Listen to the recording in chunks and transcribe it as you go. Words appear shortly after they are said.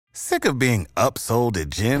Sick of being upsold at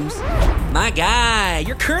gyms? My guy,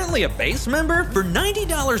 you're currently a base member? For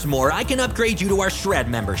 $90 more, I can upgrade you to our Shred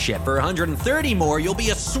membership. For $130 more, you'll be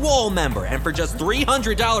a Swole member. And for just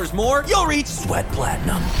 $300 more, you'll reach Sweat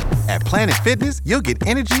Platinum. At Planet Fitness, you'll get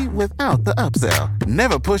energy without the upsell.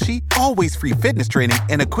 Never pushy, always free fitness training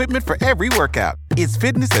and equipment for every workout. It's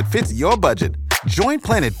fitness that fits your budget. Join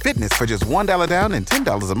Planet Fitness for just $1 down and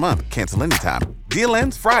 $10 a month. Cancel anytime. Deal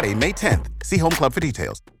ends Friday, May 10th. See Home Club for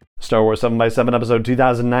details. Star Wars 7x7 episode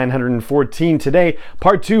 2914 today,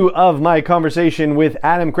 part 2 of my conversation with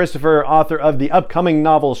Adam Christopher, author of the upcoming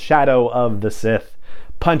novel Shadow of the Sith.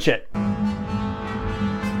 Punch it.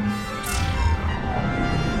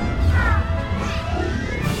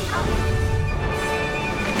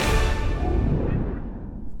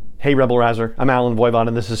 Hey Rebel Rouser, I'm Alan Voivod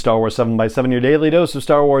and this is Star Wars 7x7, your daily dose of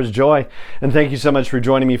Star Wars joy, and thank you so much for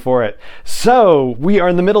joining me for it. So, we are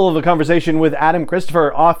in the middle of a conversation with Adam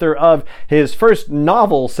Christopher, author of his first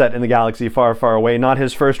novel set in the galaxy far, far away, not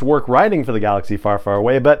his first work writing for the galaxy far, far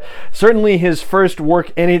away, but certainly his first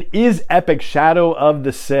work, and it is epic, Shadow of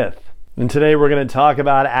the Sith. And today we're going to talk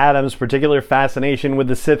about Adam's particular fascination with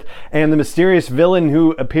the Sith and the mysterious villain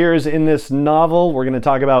who appears in this novel. We're going to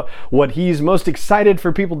talk about what he's most excited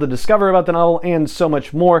for people to discover about the novel and so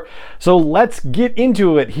much more. So let's get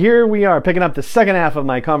into it. Here we are picking up the second half of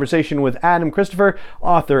my conversation with Adam Christopher,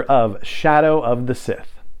 author of Shadow of the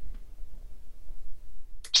Sith.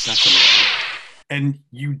 That's amazing. And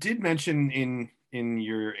you did mention in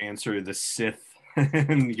your answer the Sith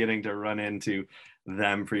and getting to run into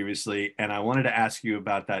them previously, and I wanted to ask you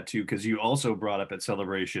about that too, because you also brought up at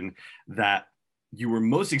Celebration that you were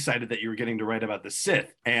most excited that you were getting to write about the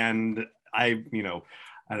Sith, and I don't know,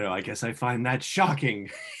 I guess I find that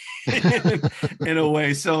shocking in a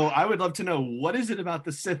way. So I would love to know, what is it about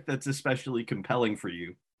the Sith that's especially compelling for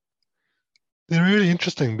you? They're really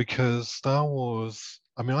interesting because Star Wars,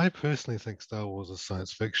 I personally think Star Wars is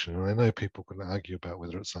science fiction, and I know people can argue about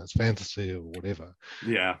whether it's science fantasy or whatever.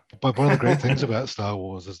 Yeah. But one of the great things about Star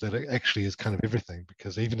Wars is that it actually is kind of everything,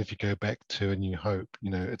 because even if you go back to A New Hope,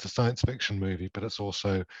 it's a science fiction movie, but it's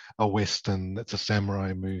also a Western, it's a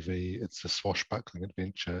samurai movie, it's a swashbuckling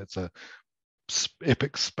adventure, it's a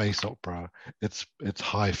epic space opera, it's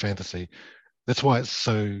high fantasy. That's why it's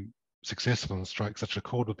so successful and strikes such a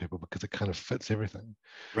chord with people, because it kind of fits everything.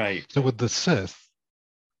 Right. So with the Sith,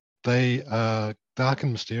 they are dark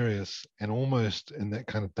and mysterious and almost in that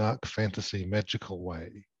kind of dark fantasy magical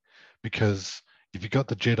way, because if you've got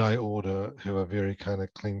the Jedi Order, who are very kind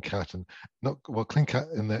of clean cut, and not well clean cut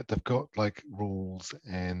in that they've got like rules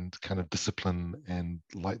and kind of discipline and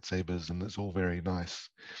lightsabers, and it's all very nice.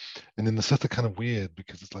 And then the Sith are kind of weird,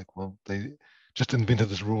 because it's like, well, they just invented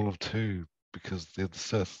this rule of two because they're the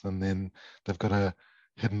Sith, and then they've got a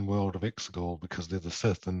hidden world of Exegol because they're the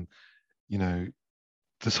Sith, and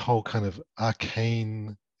this whole kind of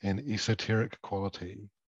arcane and esoteric quality,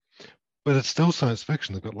 but it's still science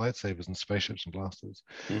fiction. They've got lightsabers and spaceships and blasters.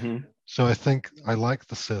 Mm-hmm. So I think I like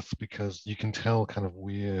the Sith because you can tell kind of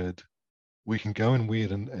weird, we can go in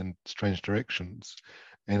weird and strange directions.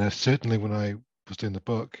 And I certainly, when I was doing the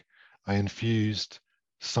book, I infused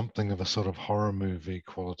something of a sort of horror movie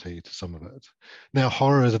quality to some of it. Now,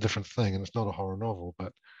 horror is a different thing, and it's not a horror novel,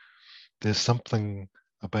 but there's something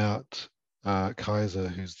about Kaiser,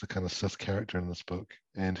 who's the kind of Sith character in this book,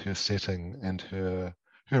 and her setting and her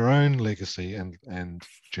own legacy and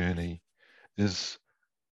journey is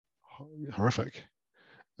horrific,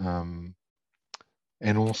 and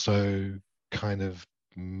also kind of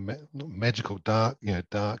magical, dark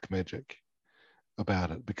magic about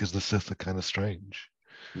it, because the Sith are kind of strange.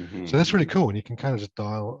 Mm-hmm. So that's really cool, and you can kind of just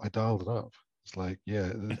I dialed it up. It's like,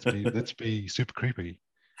 yeah, let's be super creepy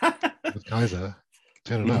with Kaiser.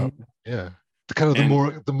 Turn it up. Yeah.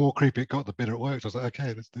 The more creepy it got, the better it worked. I was like,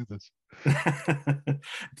 okay, let's do this.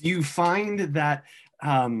 Do you find that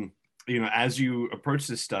as you approach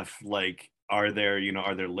this stuff, like, are there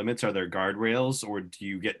limits, are there guardrails, or do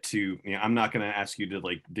you get to, I'm not going to ask you to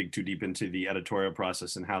like dig too deep into the editorial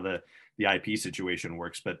process and how the IP situation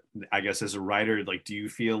works, but I guess as a writer, like, do you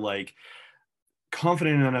feel like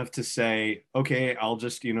confident enough to say, okay, I'll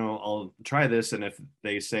just, I'll try this, and if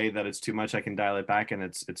they say that it's too much, I can dial it back and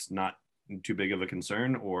it's not too big of a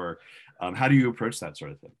concern? Or how do you approach that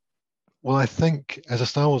sort of thing? Well, I think as a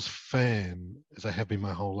Star Wars fan, as I have been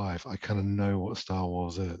my whole life, I kind of know what Star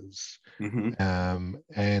Wars is. Mm-hmm.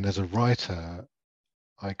 And as a writer,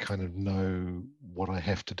 I kind of know what I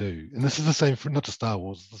have to do. And this is the same for not just Star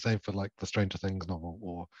Wars, it's the same for like the Stranger Things novel,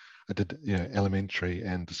 or I did, Elementary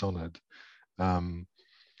and Dishonored.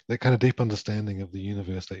 That kind of deep understanding of the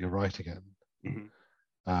universe that you're writing in. Mm-hmm.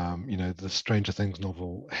 The Stranger Things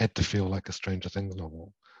novel had to feel like a Stranger Things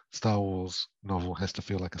novel. Star Wars novel has to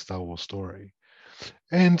feel like a Star Wars story.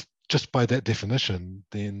 And just by that definition,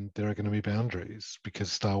 then there are going to be boundaries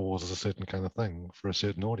because Star Wars is a certain kind of thing for a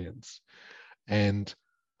certain audience. And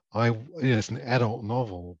it's an adult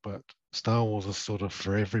novel, but Star Wars is sort of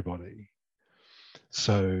for everybody.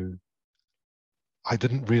 So I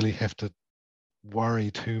didn't really have to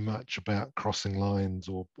worry too much about crossing lines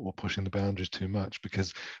or pushing the boundaries too much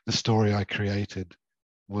because the story I created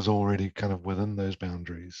was already kind of within those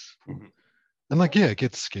boundaries. Mm-hmm. And it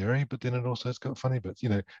gets scary, but then it also has got funny bits.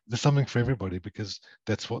 There's something for everybody because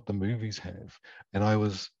that's what the movies have. And I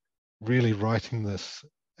was really writing this,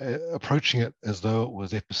 approaching it as though it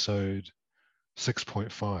was episode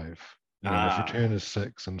 6.5. If Return is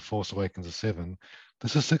 6 and Force Awakens is 7,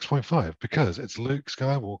 this is 6.5 because it's Luke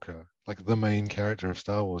Skywalker, like the main character of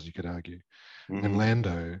Star Wars, you could argue, and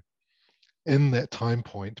Lando in that time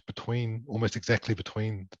point almost exactly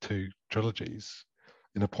between the two trilogies,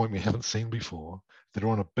 in a point we haven't seen before. They're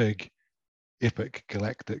on a big, epic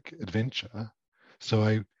galactic adventure. So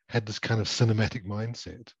I had this kind of cinematic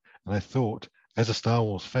mindset, and I thought, as a Star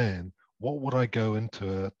Wars fan, what would I go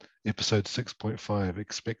into episode 6.5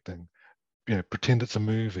 expecting? Pretend it's a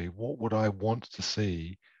movie. What would I want to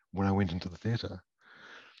see when I went into the theater?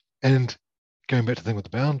 And going back to the thing with the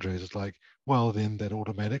boundaries, it's like, well, then that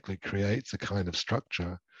automatically creates a kind of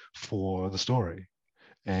structure for the story.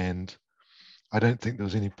 And I don't think there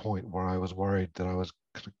was any point where I was worried that I was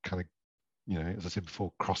kind of, as I said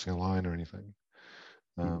before, crossing a line or anything.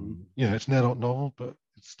 It's an adult novel, but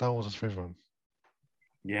Star Wars is for everyone.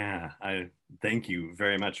 Yeah, I thank you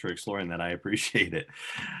very much for exploring that. I appreciate it.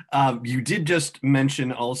 You did just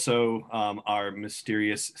mention also our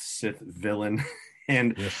mysterious Sith villain.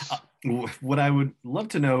 And yes. What I would love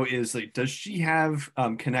to know is, like, does she have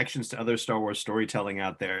connections to other Star Wars storytelling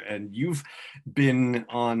out there? And you've been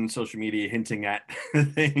on social media hinting at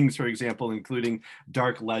things, for example, including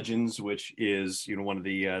Dark Legends, which is, one of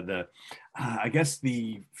the I guess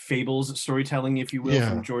the fables storytelling, if you will,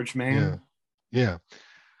 from George Mann. Yeah.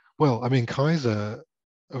 Well, Kaiser,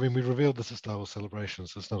 we revealed this at Star Wars Celebration,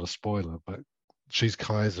 so it's not a spoiler, but she's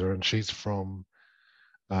Kaiser and she's from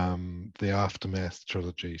the Aftermath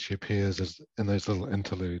trilogy. She appears in those little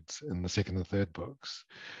interludes in the second and third books.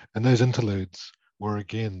 And those interludes were,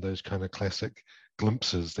 again, those kind of classic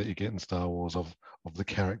glimpses that you get in Star Wars of the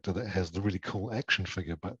character that has the really cool action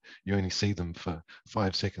figure, but you only see them for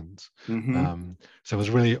 5 seconds. So it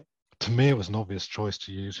was really, to me, it was an obvious choice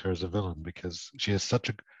to use her as a villain because she has such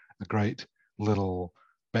a great little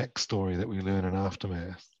backstory that we learn in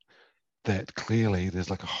Aftermath that clearly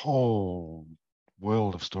there's like a whole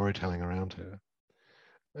world of storytelling around her.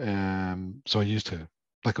 So I used her.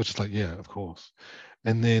 It was just like, yeah, of course.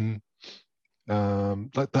 And then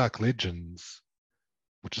like Dark Legends,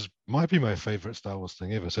 which might be my favorite Star Wars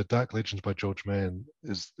thing ever. So Dark Legends by George Mann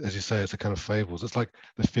is, as you say, it's a kind of fables. It's like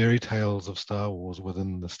the fairy tales of Star Wars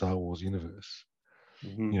within the Star Wars universe.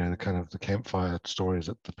 The kind of the campfire stories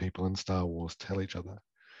that the people in Star Wars tell each other.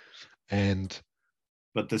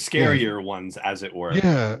 But the scarier ones, as it were.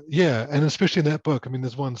 Yeah. And especially in that book,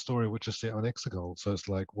 there's one story which is set on Exegol. So it's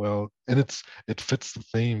like, well, and it fits the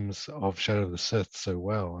themes of Shadow of the Sith so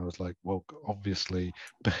well. I was like, well, obviously,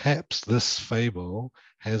 perhaps this fable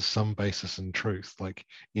has some basis in truth. Like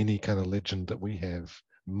any kind of legend that we have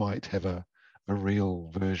might have a real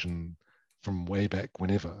version from way back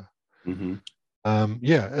whenever.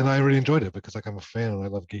 And I really enjoyed it because I'm a fan and I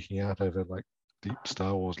love geeking out over like deep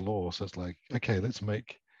Star Wars lore. So it's like, okay, let's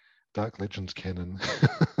make Dark Legends canon.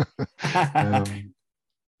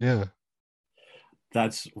 Yeah.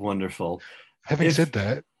 That's wonderful. Having said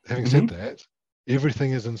that,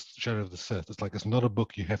 everything is in Shadow of the Sith. It's like, it's not a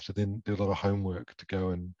book you have to then do a lot of homework to go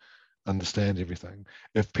and understand everything.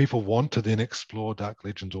 If people want to then explore Dark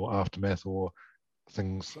Legends or Aftermath or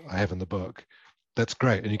things I have in the book, that's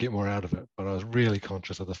great and you get more out of it. But I was really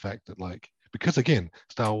conscious of the fact that, like, because again,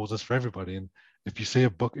 Star Wars is for everybody. And if you see a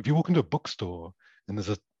book, if you walk into a bookstore and there's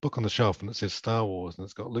a book on the shelf and it says Star Wars and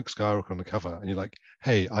it's got Luke Skywalker on the cover and you're like,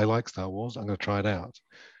 hey, I like Star Wars, I'm going to try it out.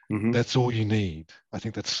 That's all you need. I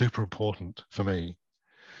think that's super important for me.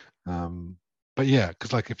 But yeah,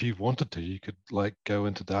 because like if you wanted to, you could like go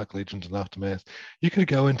into Dark Legends and Aftermath. You could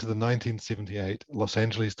go into the 1978 Los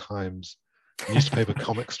Angeles Times newspaper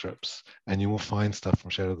comic strips and you will find stuff from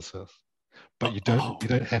Shadow of the Sith. But you don't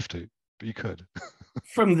have to, but you could.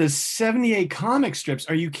 From the 78 comic strips,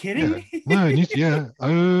 are you kidding me? No,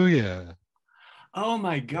 oh yeah. Oh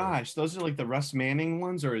my gosh, those are like the Russ Manning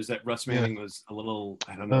ones, or is that Russ Manning was a little,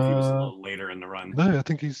 I don't know if he was a little later in the run. No, I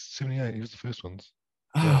think he's 78. He was the first ones.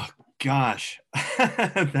 Oh gosh,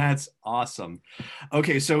 that's awesome.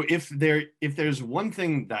 Okay, so if there's one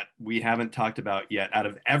thing that we haven't talked about yet out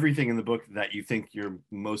of everything in the book that you think you're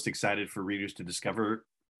most excited for readers to discover,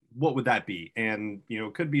 what would that be? And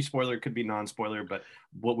it could be spoiler, it could be non-spoiler, but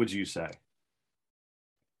what would you say?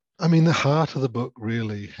 I mean, the heart of the book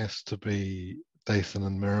really has to be Dathan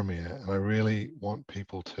and Miramir, and I really want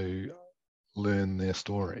people to learn their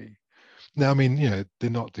story. Now, I mean, they're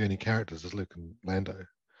not the only characters. There's Luke and Lando.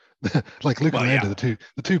 Like Luke and Lando, Yeah.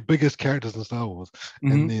 the two biggest characters in Star Wars,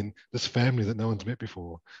 Mm-hmm. and then this family that no one's met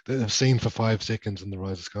before, that have seen for 5 seconds in The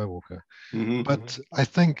Rise of Skywalker. Mm-hmm. But I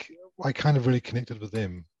think I kind of really connected with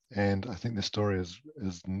them, and I think their story is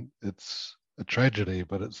it's a tragedy,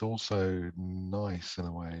 but it's also nice in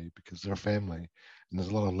a way because they're a family, and there's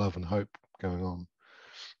a lot of love and hope going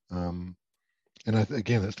on. And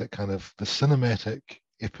again, it's that kind of the cinematic,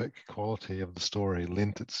 epic quality of the story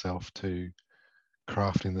lent itself to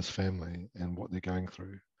crafting this family and what they're going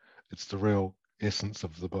through. It's the real essence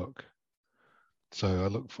of the book. So I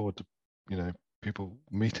look forward to, people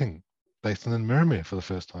meeting Dathan and Miramir for the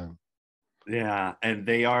first time. Yeah, and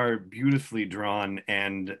they are beautifully drawn,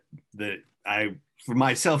 and for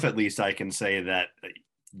myself at least, I can say that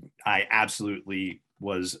I absolutely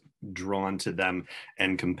was drawn to them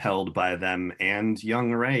and compelled by them, and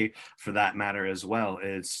young Rey for that matter as well.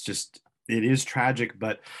 It is tragic,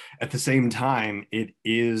 but at the same time, it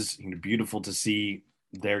is beautiful to see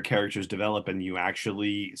their characters develop and you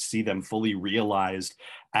actually see them fully realized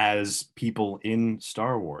as people in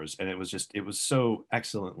Star Wars. And it was so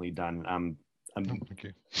excellently done. I'm Thank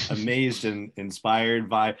you. amazed and inspired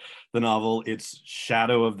by the novel. It's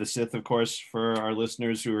Shadow of the Sith, of course, for our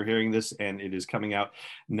listeners who are hearing this, and it is coming out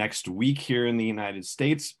next week here in the United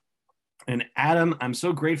States. And Adam, I'm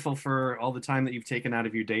so grateful for all the time that you've taken out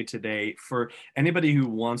of your day today. For anybody who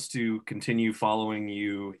wants to continue following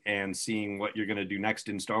you and seeing what you're going to do next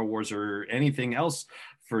in Star Wars or anything else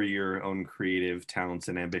for your own creative talents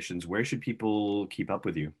and ambitions, where should people keep up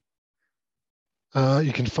with you?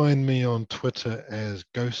 You can find me on Twitter as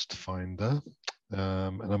Ghost Finder,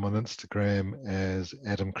 and I'm on Instagram as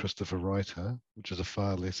Adam Christopher Writer, which is a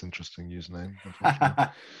far less interesting username, unfortunately.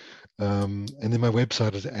 And then my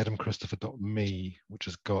website is adamchristopher.me, which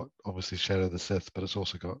has got obviously Shadow of the Sith, but it's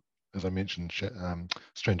also got, as I mentioned,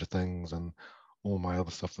 Stranger Things and all my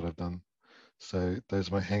other stuff that I've done. So those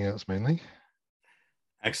are my hangouts mainly.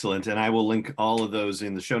 Excellent. And I will link all of those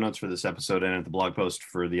in the show notes for this episode and at the blog post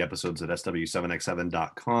for the episodes at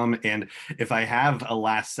sw7x7.com. And if I have a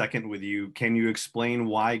last second with you, can you explain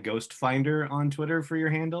why Ghost Finder on Twitter for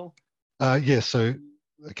your handle? Yeah, so,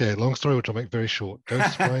 okay, long story, which I'll make very short.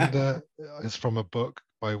 Ghost Finder is from a book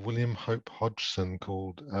by William Hope Hodgson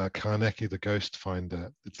called Carnacki the Ghost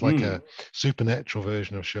Finder. It's like a supernatural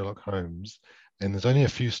version of Sherlock Holmes. And there's only a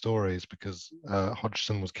few stories because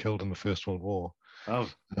Hodgson was killed in the First World War. Oh.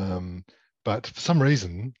 But for some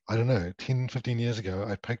reason, I don't know, 10, 15 years ago,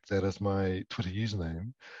 I picked that as my Twitter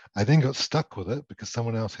username. I then got stuck with it because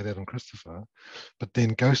someone else had Adam Christopher. But then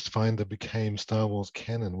Ghost Finder became Star Wars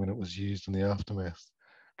canon when it was used in the Aftermath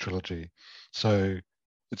trilogy. So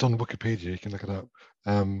it's on Wikipedia, you can look it up.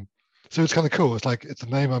 So it's kind of cool. It's like, it's a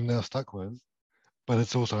name I'm now stuck with, but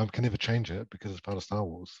it's also, I can never change it because it's part of Star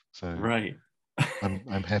Wars. So right.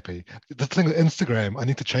 I'm happy. The thing with Instagram, I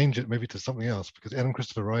need to change it maybe to something else because Adam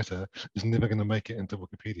Christopher Writer is never going to make it into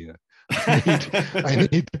Wikipedia. I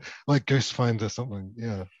need like Ghost Finder something.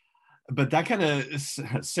 Yeah. But that kind of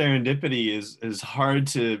serendipity is hard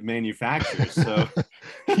to manufacture. So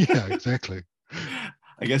yeah, exactly.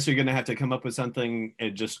 I guess you're going to have to come up with something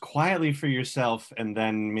just quietly for yourself, and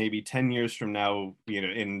then maybe 10 years from now,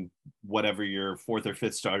 in whatever your 4th or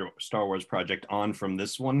 5th Star Wars project on from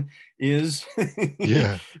this one is,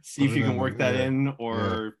 yeah, see if you can work that in,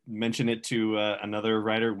 or mention it to another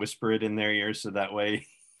writer, whisper it in their ear so that way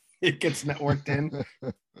it gets networked in.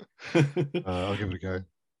 I'll give it a go.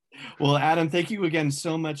 Well, Adam, thank you again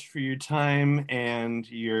so much for your time and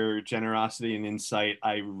your generosity and insight.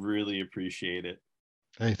 I really appreciate it.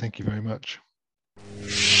 Hey, thank you very much.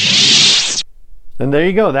 And there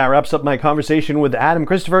you go. That wraps up my conversation with Adam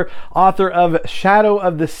Christopher, author of Shadow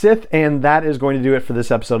of the Sith, and that is going to do it for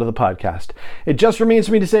this episode of the podcast. It just remains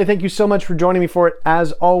for me to say thank you so much for joining me for it,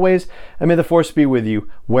 as always, and may the Force be with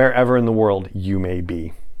you wherever in the world you may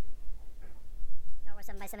be.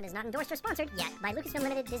 7 is not endorsed or sponsored yet by Lucasfilm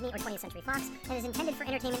Limited, Disney, or 20th Century Fox, and is intended for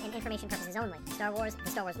entertainment and information purposes only. Star Wars, the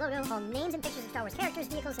Star Wars logo, all names and pictures of Star Wars characters,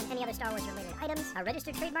 vehicles, and any other Star Wars-related items are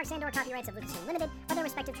registered trademarks and/or copyrights of Lucasfilm Limited, or their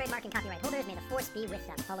respective trademark and copyright holders. May the Force be with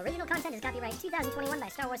them. All original content is copyright 2021 by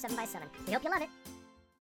Star Wars 7x7. We hope you love it.